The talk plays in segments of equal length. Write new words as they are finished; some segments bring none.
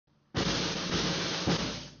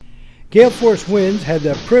Gale Force Winds had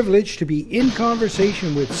the privilege to be in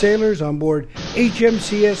conversation with sailors on board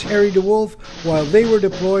HMCS Harry DeWolf while they were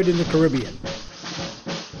deployed in the Caribbean.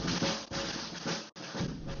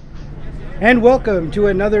 And welcome to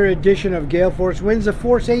another edition of Gale Force Winds, the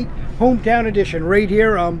Force-8 Hometown Edition, right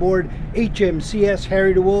here on board HMCS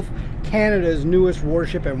Harry DeWolf, Canada's newest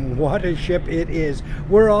warship, and what a ship it is.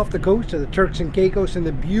 We're off the coast of the Turks and Caicos in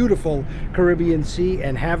the beautiful Caribbean Sea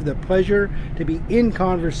and have the pleasure to be in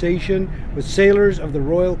conversation with sailors of the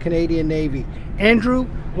Royal Canadian Navy. Andrew,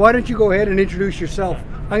 why don't you go ahead and introduce yourself?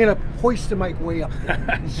 I'm going to hoist the mic way up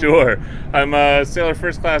there. Sure. I'm a Sailor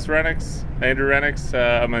First Class Rennox, Andrew Rennox.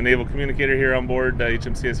 I'm a naval communicator here on board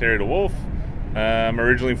HMCS Harry DeWolf. I'm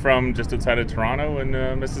originally from just outside of Toronto in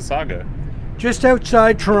Mississauga. Just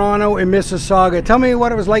outside Toronto in Mississauga. Tell me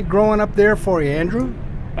what it was like growing up there for you, Andrew.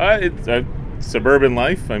 It's a suburban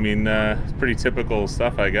life. I mean, it's pretty typical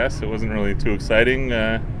stuff, I guess. It wasn't really too exciting.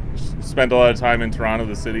 Spent a lot of time in Toronto,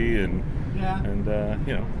 the city, and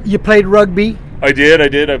you know. You played rugby? I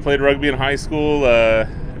did. I played rugby in high school.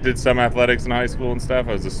 Did some athletics in high school and stuff.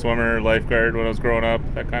 I was a swimmer, lifeguard when I was growing up,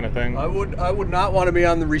 that kind of thing. I would not want to be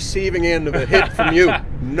on the receiving end of a hit from you.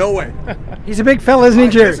 No way. He's a big fella, isn't he,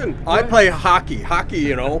 Jerry? Listen, I play hockey. Hockey,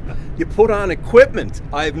 you know, you put on equipment.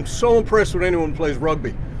 I'm so impressed with anyone who plays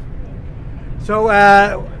rugby. So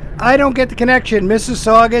I don't get the connection,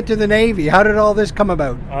 Mississauga to the Navy. How did all this come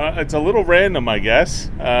about? It's a little random, I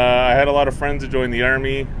guess. I had a lot of friends that joined the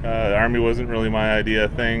Army. The Army wasn't really my idea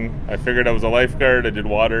thing. I figured I was a lifeguard. I did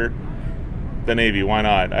water. The Navy, why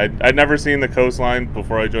not? I'd never seen the coastline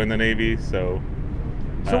before I joined the Navy, so...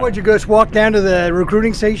 So would you just walk down to the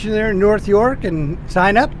recruiting station there in North York and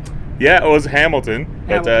sign up? Yeah, it was Hamilton.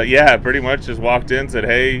 But yeah, pretty much just walked in, said,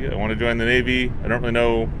 hey, I want to join the Navy. I don't really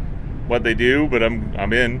know what they do, but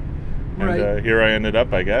I'm in. And right. Here I ended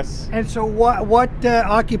up, I guess. And so what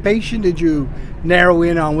occupation did you narrow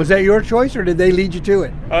in on? Was that your choice, or did they lead you to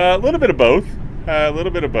it? A little bit of both.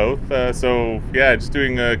 So, yeah, just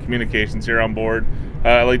doing communications here on board.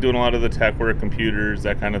 I like doing a lot of the tech work, computers,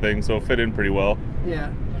 that kind of thing, so it fit in pretty well.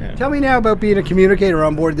 Yeah. Tell me now about being a communicator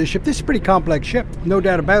on board this ship. This is a pretty complex ship, no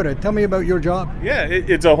doubt about it. Tell me about your job. Yeah,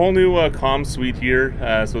 it's a whole new comm suite here,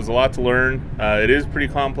 so there's a lot to learn. It is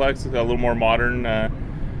pretty complex, a little more modern.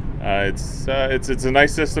 It's a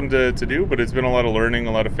nice system to do, but it's been a lot of learning,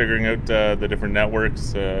 a lot of figuring out the different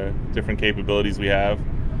networks, different capabilities we have.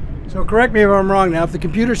 So correct me if I'm wrong now, if the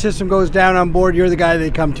computer system goes down on board, you're the guy they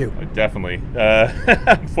come to. Definitely.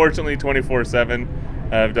 Unfortunately, 24/7.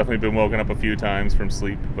 I've definitely been woken up a few times from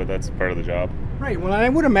sleep, but that's part of the job. Right, well, I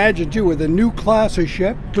would imagine too, with a new class of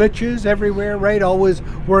ship, glitches everywhere, right, always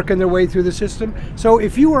working their way through the system. So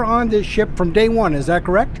if you were on this ship from day one, is that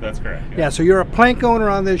correct? That's correct. Yeah, so you're a plank owner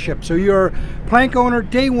on this ship. So you're a plank owner,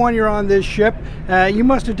 day one you're on this ship. You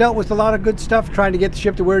must have dealt with a lot of good stuff trying to get the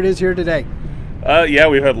ship to where it is here today. Yeah,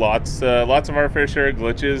 we've had lots of our fair share of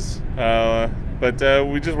glitches, but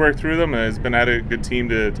we just worked through them, and it's been a good team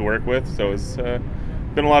to work with, so it's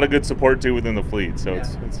been a lot of good support too within the fleet, so yeah.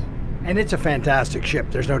 And it's a fantastic ship,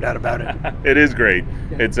 there's no doubt about it. It is great.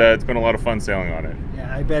 Yeah. It's been a lot of fun sailing on it.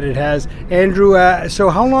 Yeah, I bet it has. Andrew, so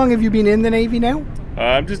how long have you been in the Navy now?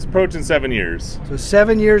 I'm just approaching 7 years. So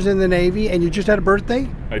 7 years in the Navy, and you just had a birthday?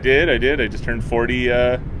 I did. I just turned 40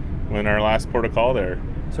 when our last port of call there.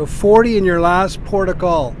 So 40 in your last port of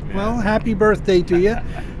call. Yeah. Well, happy birthday to you.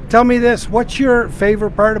 Tell me this, what's your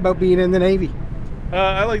favorite part about being in the Navy?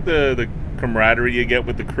 I like the camaraderie you get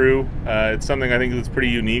with the crew. It's something I think that's pretty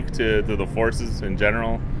unique to the forces in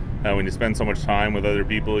general. When you spend so much time with other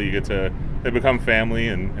people, they become family,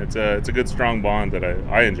 and it's a good strong bond that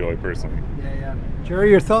I enjoy personally. Yeah. Jerry,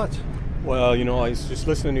 your thoughts? Well, you know, I was just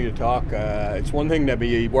listening to you talk. It's one thing to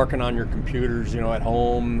be working on your computers, you know, at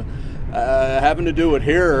home. Having to do it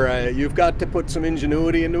here, you've got to put some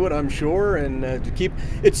ingenuity into it, I'm sure, and to keep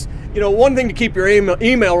it's, you know, one thing to keep your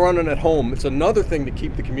email running at home. It's another thing to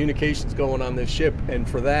keep the communications going on this ship, and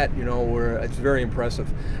for that, you know, it's very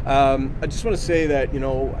impressive. I just want to say that, you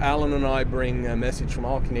know, Alan and I bring a message from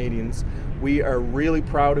all Canadians. We are really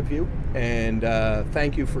proud of you, and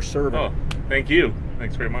thank you for serving. Oh, thank you.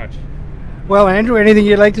 Thanks very much. Well, Andrew, anything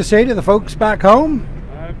you'd like to say to the folks back home?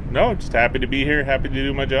 No, just happy to be here, happy to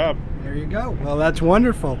do my job. There you go. Well, that's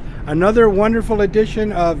wonderful. Another wonderful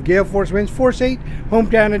edition of Gale Force Winds Force-8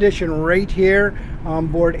 Hometown Edition right here on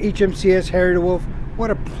board HMCS Harry DeWolf.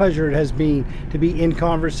 What a pleasure it has been to be in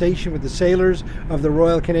conversation with the sailors of the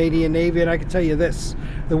Royal Canadian Navy. And I can tell you this,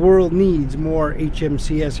 the world needs more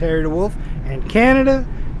HMCS Harry DeWolf, and Canada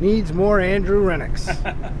needs more Andrew Rennox.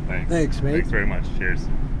 Thanks. Thanks, mate. Thanks very much. Cheers.